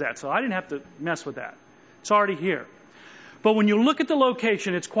site as that, so I didn't have to mess with that. It's already here. But when you look at the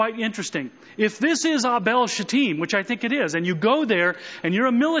location, it's quite interesting. If this is Abel Shittim, which I think it is, and you go there and you're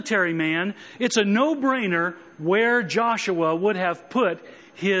a military man, it's a no-brainer where Joshua would have put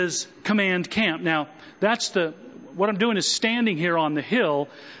his command camp. Now, what I'm doing is standing here on the hill,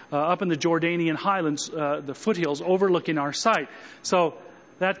 up in the Jordanian highlands, the foothills overlooking our site. So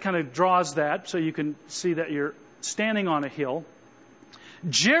that kind of draws that, so you can see that you're standing on a hill.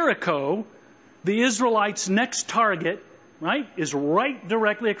 Jericho, the Israelites' next target, right, is right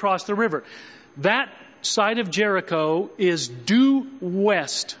directly across the river. That site of Jericho is due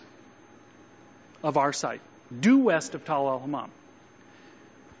west of our site, due west of Tal el-Hammam.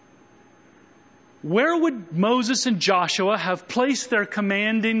 Where would Moses and Joshua have placed their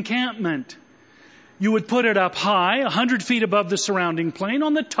command encampment? You would put it up high, 100 feet above the surrounding plain,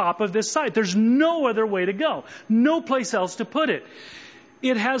 on the top of this site. There's no other way to go. No place else to put it.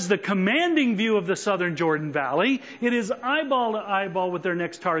 It has the commanding view of the southern Jordan Valley. It is eyeball to eyeball with their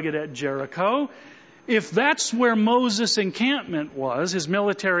next target at Jericho. If that's where Moses' encampment was, his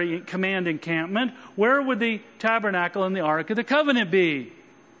military command encampment, where would the tabernacle and the Ark of the Covenant be?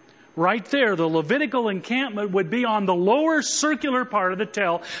 Right there, the Levitical encampment would be on the lower circular part of the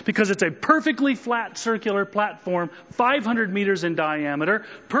tel because it's a perfectly flat circular platform, 500 meters in diameter,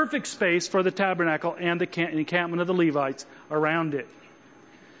 perfect space for the tabernacle and the encampment of the Levites around it.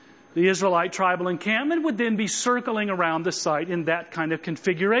 The Israelite tribal encampment would then be circling around the site in that kind of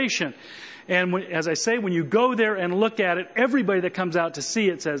configuration. And as I say, when you go there and look at it, everybody that comes out to see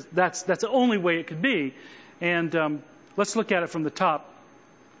it says that's the only way it could be. And let's look at it from the top.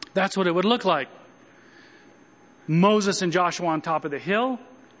 That's what it would look like. Moses and Joshua on top of the hill.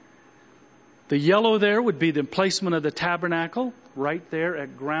 The yellow there would be the placement of the tabernacle right there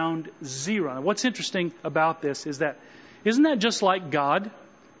at ground zero. Now, what's interesting about this is that, isn't that just like God?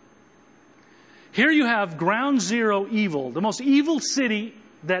 Here you have ground zero evil, the most evil city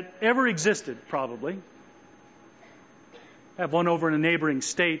that ever existed, probably. I have one over in a neighboring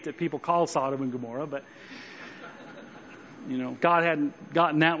state that people call Sodom and Gomorrah, but God hadn't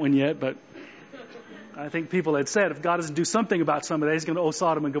gotten that one yet, but I think people had said if God doesn't do something about some of that, He's going to owe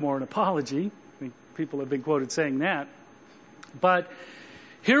Sodom and Gomorrah an apology. I think people have been quoted saying that. But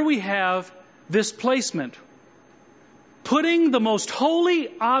here we have this placement, putting the most holy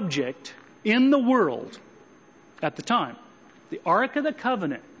object in the world at the time, the Ark of the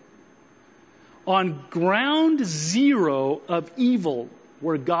Covenant, on ground zero of evil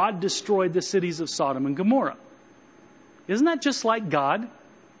where God destroyed the cities of Sodom and Gomorrah. Isn't that just like God?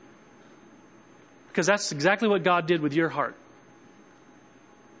 Because that's exactly what God did with your heart.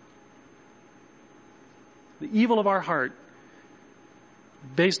 The evil of our heart,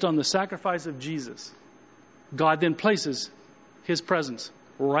 based on the sacrifice of Jesus, God then places His presence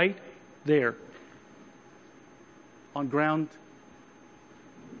right there on ground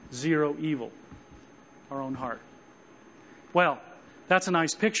zero evil, our own heart. Well, that's a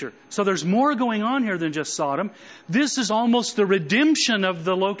nice picture. So there's more going on here than just Sodom. This is almost the redemption of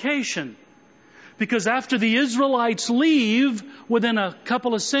the location. Because after the Israelites leave, within a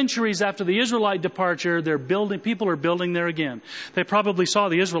couple of centuries after the Israelite departure, people are building there again. They probably saw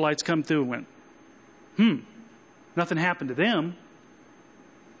the Israelites come through and went, nothing happened to them.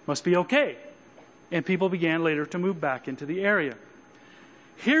 Must be okay. And people began later to move back into the area.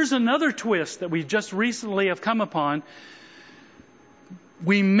 Here's another twist that we just recently have come upon.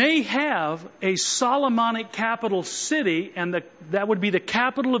 We may have a Solomonic capital city, and that would be the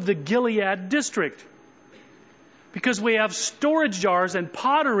capital of the Gilead district. Because we have storage jars and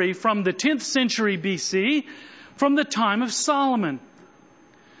pottery from the 10th century BC, from the time of Solomon.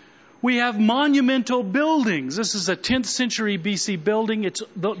 We have monumental buildings. This is a 10th century BC building.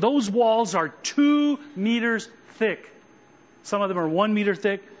 Those walls are 2 meters thick. Some of them are 1 meter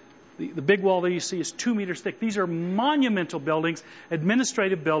thick. The big wall that you see is 2 meters thick. These are monumental buildings,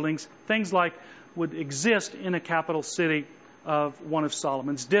 administrative buildings, things like would exist in a capital city of one of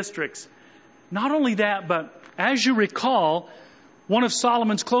Solomon's districts. Not only that, but as you recall, one of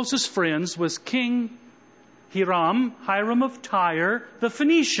Solomon's closest friends was King Hiram of Tyre, the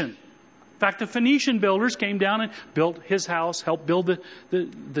Phoenician. In fact, the Phoenician builders came down and built his house, helped build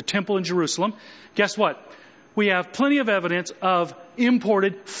the temple in Jerusalem. Guess what? We have plenty of evidence of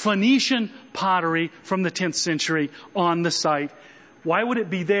imported Phoenician pottery from the 10th century on the site. Why would it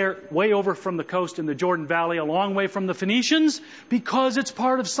be there way over from the coast in the Jordan Valley, a long way from the Phoenicians? Because it's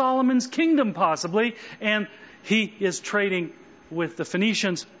part of Solomon's kingdom, possibly, and he is trading with the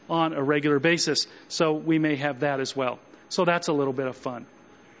Phoenicians on a regular basis. So we may have that as well. So that's a little bit of fun.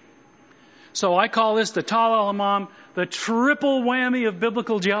 So I call this the Tal al-Hammam, the triple whammy of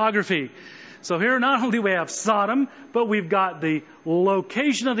biblical geography. So here not only do we have Sodom, but we've got the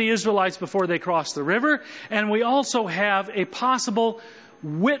location of the Israelites before they crossed the river, and we also have a possible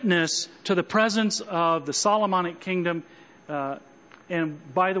witness to the presence of the Solomonic kingdom.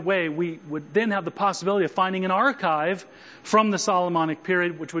 And by the way, we would then have the possibility of finding an archive from the Solomonic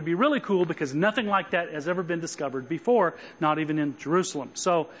period, which would be really cool because nothing like that has ever been discovered before, not even in Jerusalem.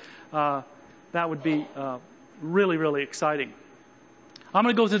 So that would be really, really exciting. I'm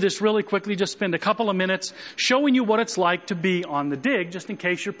going to go through this really quickly, just spend a couple of minutes showing you what it's like to be on the dig, just in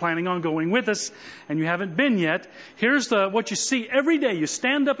case you're planning on going with us and you haven't been yet. Here's what you see every day. You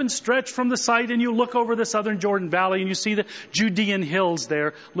stand up and stretch from the site and you look over the southern Jordan Valley and you see the Judean hills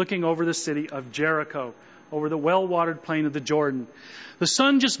there looking over the city of Jericho, over the well-watered plain of the Jordan. The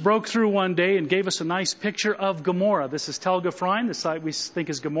sun just broke through one day and gave us a nice picture of Gomorrah. This is Tel Gafraim, the site we think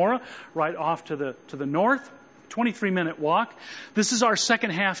is Gomorrah, right off to the north. 23-minute walk. This is our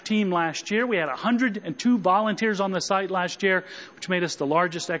second half team last year. We had 102 volunteers on the site last year, which made us the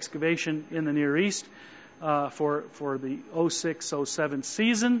largest excavation in the Near East for the 06-07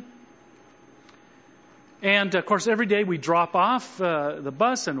 season. And, of course, every day we drop off the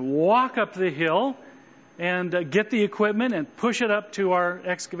bus and walk up the hill and get the equipment and push it up to our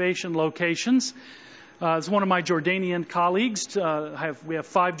excavation locations. It's one of my Jordanian colleagues. We have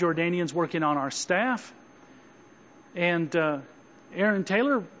 5 Jordanians working on our staff. And Aaron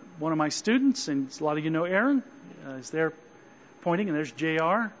Taylor, one of my students, and a lot of you know Aaron, is there pointing, and there's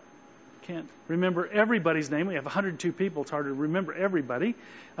JR. Can't remember everybody's name. We have 102 people. It's hard to remember everybody.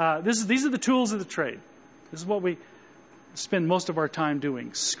 These are the tools of the trade. This is what we spend most of our time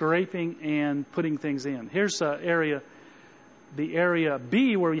doing, scraping and putting things in. Here's the area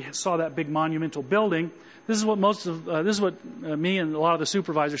B where we saw that big monumental building. This is what me and a lot of the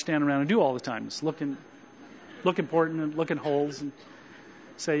supervisors stand around and do all the time. It's look important and look in holes and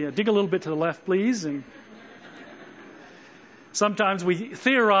say, dig a little bit to the left, please. And sometimes we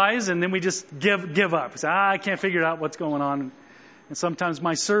theorize and then we just give up. Say, I can't figure out what's going on. And sometimes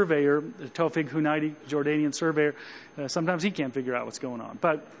my surveyor, Tawfiq Hunaidi, Jordanian surveyor, sometimes he can't figure out what's going on.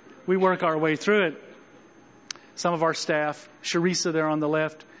 But we work our way through it. Some of our staff, Sharisa there on the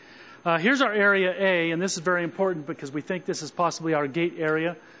left. Here's our area A, and this is very important because we think this is possibly our gate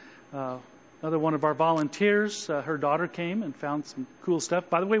area. Another one of our volunteers, her daughter came and found some cool stuff.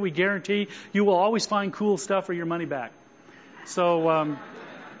 By the way, we guarantee you will always find cool stuff or your money back. So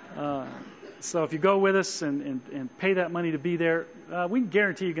if you go with us and pay that money to be there, we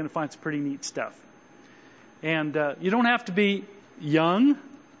guarantee you're going to find some pretty neat stuff. And you don't have to be young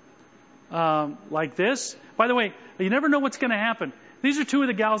like this. By the way, you never know what's going to happen. These are 2 of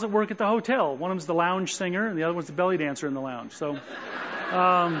the gals that work at the hotel. One of them's the lounge singer, and the other one's the belly dancer in the lounge. So.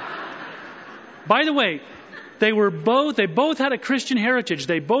 By the way, they both had a Christian heritage.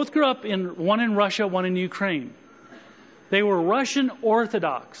 They both grew up one in Russia, one in Ukraine. They were Russian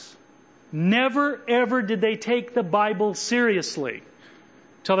Orthodox. Never, ever did they take the Bible seriously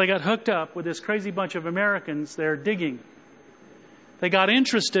till they got hooked up with this crazy bunch of Americans there digging. They got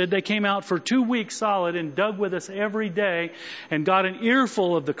interested. They came out for 2 weeks solid and dug with us every day and got an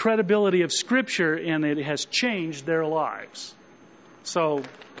earful of the credibility of Scripture, and it has changed their lives. So,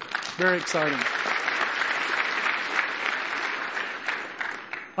 very exciting.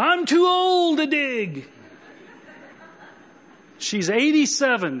 I'm too old to dig. She's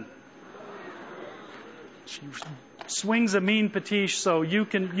 87. She swings a mean petiche, so you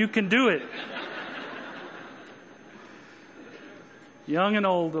can do it. Young and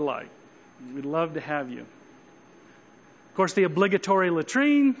old alike. We'd love to have you. Of course, the obligatory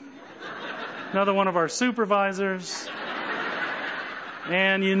latrine. Another one of our supervisors.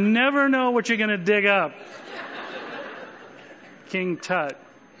 And you never know what you're going to dig up. King Tut.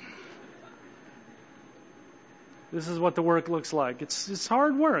 This is what the work looks like. It's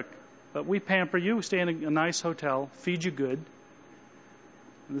hard work, but we pamper you. We stay in a nice hotel, feed you good.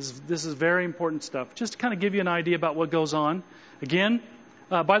 This is very important stuff. Just to kind of give you an idea about what goes on. Again,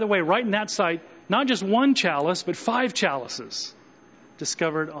 by the way, right in that site, not just one chalice, but 5 chalices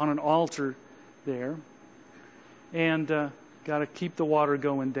discovered on an altar there. And got to keep the water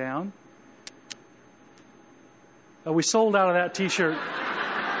going down. We sold out of that T-shirt.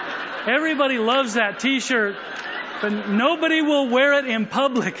 Everybody loves that T-shirt, but nobody will wear it in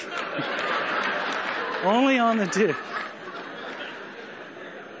public. Only on the dig.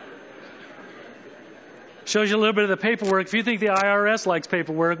 Shows you a little bit of the paperwork. If you think the IRS likes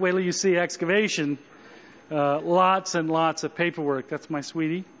paperwork, wait till you see excavation. Lots and lots of paperwork. That's my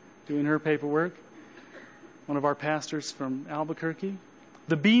sweetie doing her paperwork. One of our pastors from Albuquerque.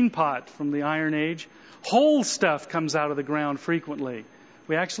 The bean pot from the Iron Age. Whole stuff comes out of the ground frequently.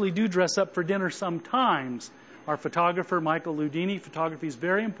 We actually do dress up for dinner sometimes. Our photographer, Michael Ludini, photography is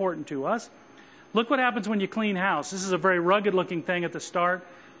very important to us. Look what happens when you clean house. This is a very rugged looking thing at the start.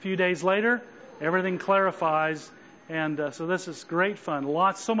 A few days later, everything clarifies. And so this is great fun.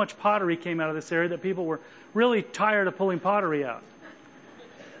 So much pottery came out of this area that people were really tired of pulling pottery out.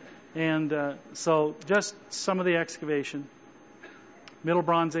 And so just some of the excavation. Middle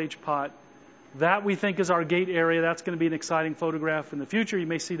Bronze Age pot. That we think is our gate area. That's going to be an exciting photograph in the future. You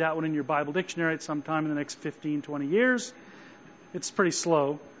may see that one in your Bible dictionary at some time in the next 15, 20 years. It's pretty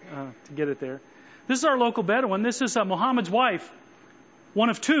slow to get it there. This is our local Bedouin. This is Muhammad's wife, one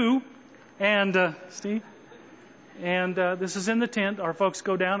of 2. And Steve? And this is in the tent. Our folks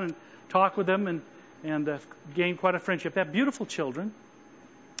go down and talk with them and gain quite a friendship. They have beautiful children.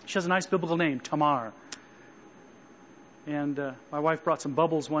 She has a nice biblical name, Tamar. And my wife brought some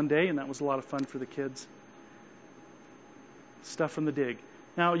bubbles one day, and that was a lot of fun for the kids. Stuff from the dig.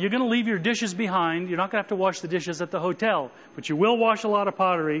 Now, you're going to leave your dishes behind. You're not going to have to wash the dishes at the hotel, but you will wash a lot of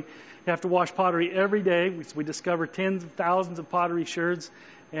pottery. You have to wash pottery every day. We discover tens of thousands of pottery sherds,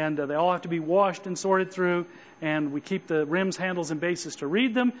 and they all have to be washed and sorted through. And we keep the rims, handles, and bases to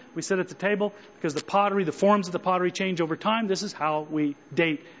read them. We sit at the table because the forms of the pottery change over time. This is how we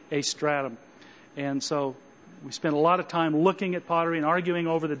date a stratum. And so we spend a lot of time looking at pottery and arguing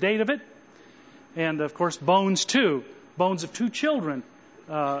over the date of it. And, of course, bones, too. Bones of 2 children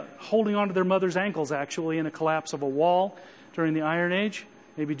holding onto their mother's ankles, actually, in a collapse of a wall during the Iron Age,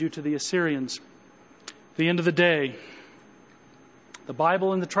 maybe due to the Assyrians. At the end of the day, the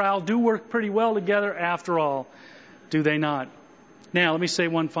Bible and the trowel do work pretty well together after all, do they not? Now, let me say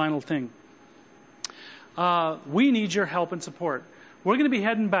one final thing. We need your help and support. We're going to be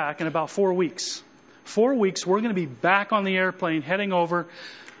heading back in about 4 weeks. 4 weeks, we're going to be back on the airplane heading over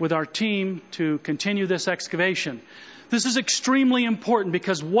with our team to continue this excavation. This is extremely important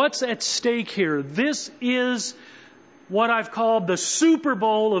because what's at stake here? This is what I've called the Super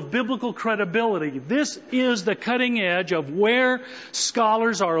Bowl of biblical credibility. This is the cutting edge of where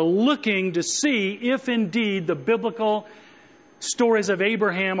scholars are looking to see if indeed the biblical stories of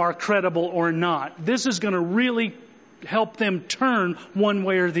Abraham are credible or not. This is going to really help them turn one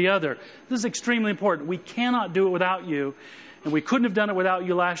way or the other. This is extremely important. We cannot do it without you. And we couldn't have done it without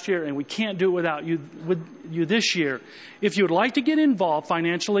you last year, and we can't do it without you this year. If you would like to get involved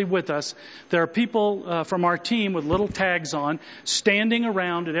financially with us, there are people from our team with little tags on, standing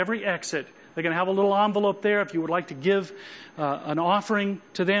around at every exit. They're going to have a little envelope there. If you would like to give an offering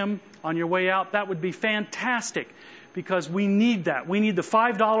to them on your way out, that would be fantastic, because we need that. We need the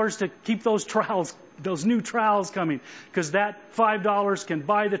 $5 to keep those new trowels coming, because that $5 can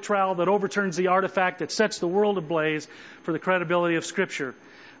buy the trowel that overturns the artifact that sets the world ablaze for the credibility of Scripture.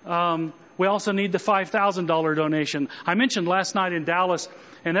 We also need the $5,000 donation. I mentioned last night in Dallas,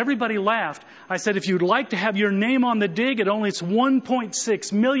 and everybody laughed. I said, if you'd like to have your name on the dig at only its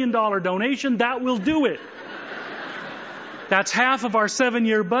 $1.6 million donation, that will do it. That's half of our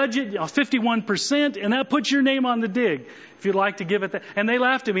 7-year budget, 51%, and that puts your name on the dig if you'd like to give it that. And they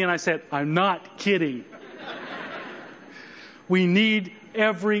laughed at me, and I said, I'm not kidding. We need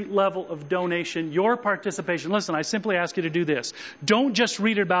every level of donation, your participation. Listen, I simply ask you to do this. Don't just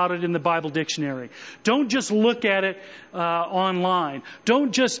read about it in the Bible dictionary. Don't just look at it online.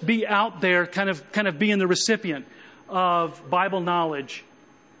 Don't just be out there kind of being the recipient of Bible knowledge.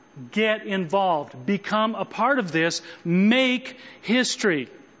 Get involved. Become a part of this. Make history.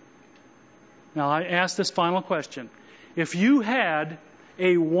 Now, I ask this final question. If you had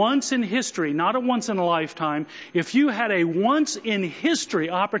a once in history, not a once in a lifetime, if you had a once in history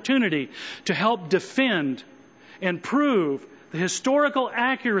opportunity to help defend and prove the historical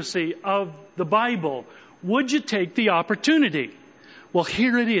accuracy of the Bible, would you take the opportunity? Well,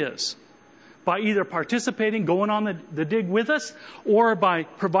 here it is. By either participating, going on the dig with us, or by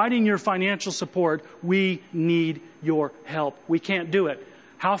providing your financial support, we need your help. We can't do it.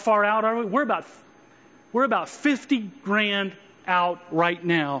 How far out are we? We're about $50,000 out right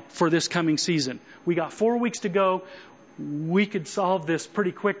now for this coming season. We got 4 weeks to go. We could solve this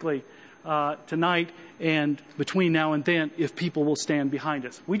pretty quickly tonight and between now and then if people will stand behind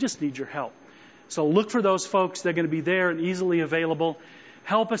us. We just need your help. So look for those folks. They're going to be there and easily available.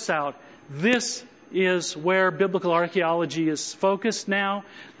 Help us out. This is where biblical archaeology is focused now.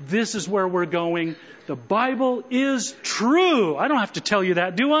 This is where we're going. The Bible is true. I don't have to tell you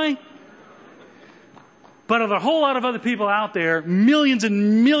that, do I? But there are a whole lot of other people out there, millions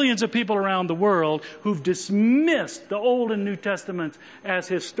and millions of people around the world, who've dismissed the Old and New Testaments as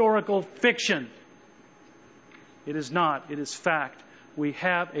historical fiction. It is not. It is fact. We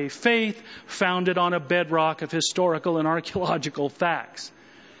have a faith founded on a bedrock of historical and archaeological facts.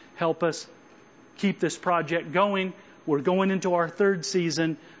 Help us keep this project going. We're going into our third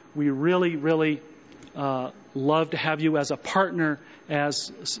season. We really, really love to have you as a partner,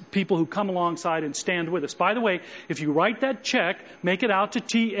 as people who come alongside and stand with us. By the way, if you write that check, make it out to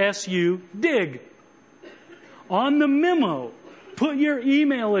TSU DIG. On the memo, put your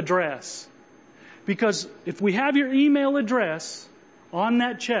email address. Because if we have your email address on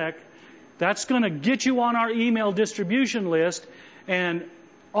that check, that's going to get you on our email distribution list. And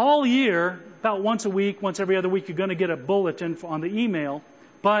all year, about once a week, once every other week, you're going to get a bulletin on the email.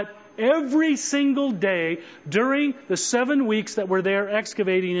 But every single day during the 7 weeks that we're there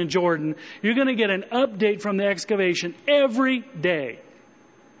excavating in Jordan, you're going to get an update from the excavation every day.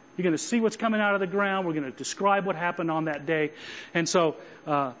 You're going to see what's coming out of the ground. We're going to describe what happened on that day. And so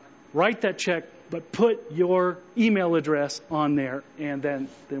write that check, but put your email address on there, and then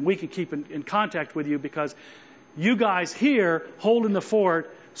we can keep in contact with you, because you guys here holding the fort,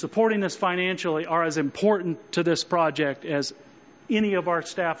 supporting this financially, are as important to this project as any of our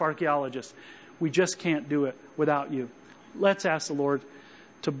staff archaeologists. We just can't do it without you. Let's ask the Lord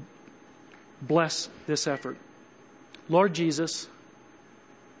to bless this effort. Lord Jesus,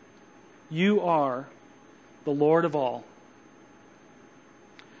 you are the Lord of all.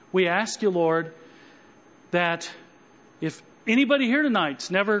 We ask you, Lord, that if anybody here tonight's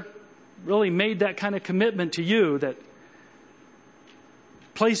never really made that kind of commitment to you, that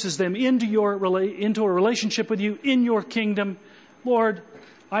places them into a relationship with you in your kingdom, Lord,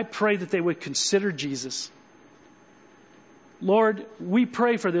 I pray that they would consider Jesus. Lord, we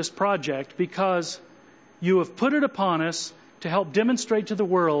pray for this project because you have put it upon us to help demonstrate to the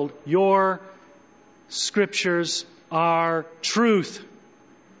world your scriptures are truth.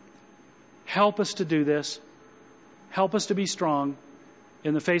 Help us to do this. Help us to be strong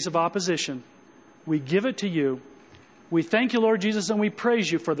in the face of opposition. We give it to you. We thank you, Lord Jesus, and we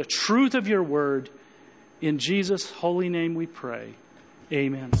praise you for the truth of your word. In Jesus' holy name we pray.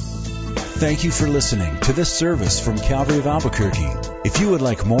 Amen. Thank you for listening to this service from Calvary of Albuquerque. If you would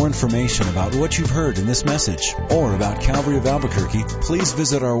like more information about what you've heard in this message or about Calvary of Albuquerque, please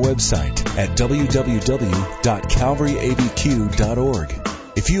visit our website at www.calvaryabq.org.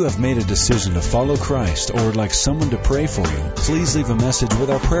 If you have made a decision to follow Christ or would like someone to pray for you, please leave a message with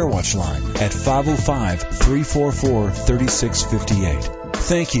our Prayer Watch line at 505-344-3658.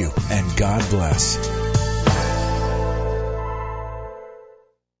 Thank you, and God bless.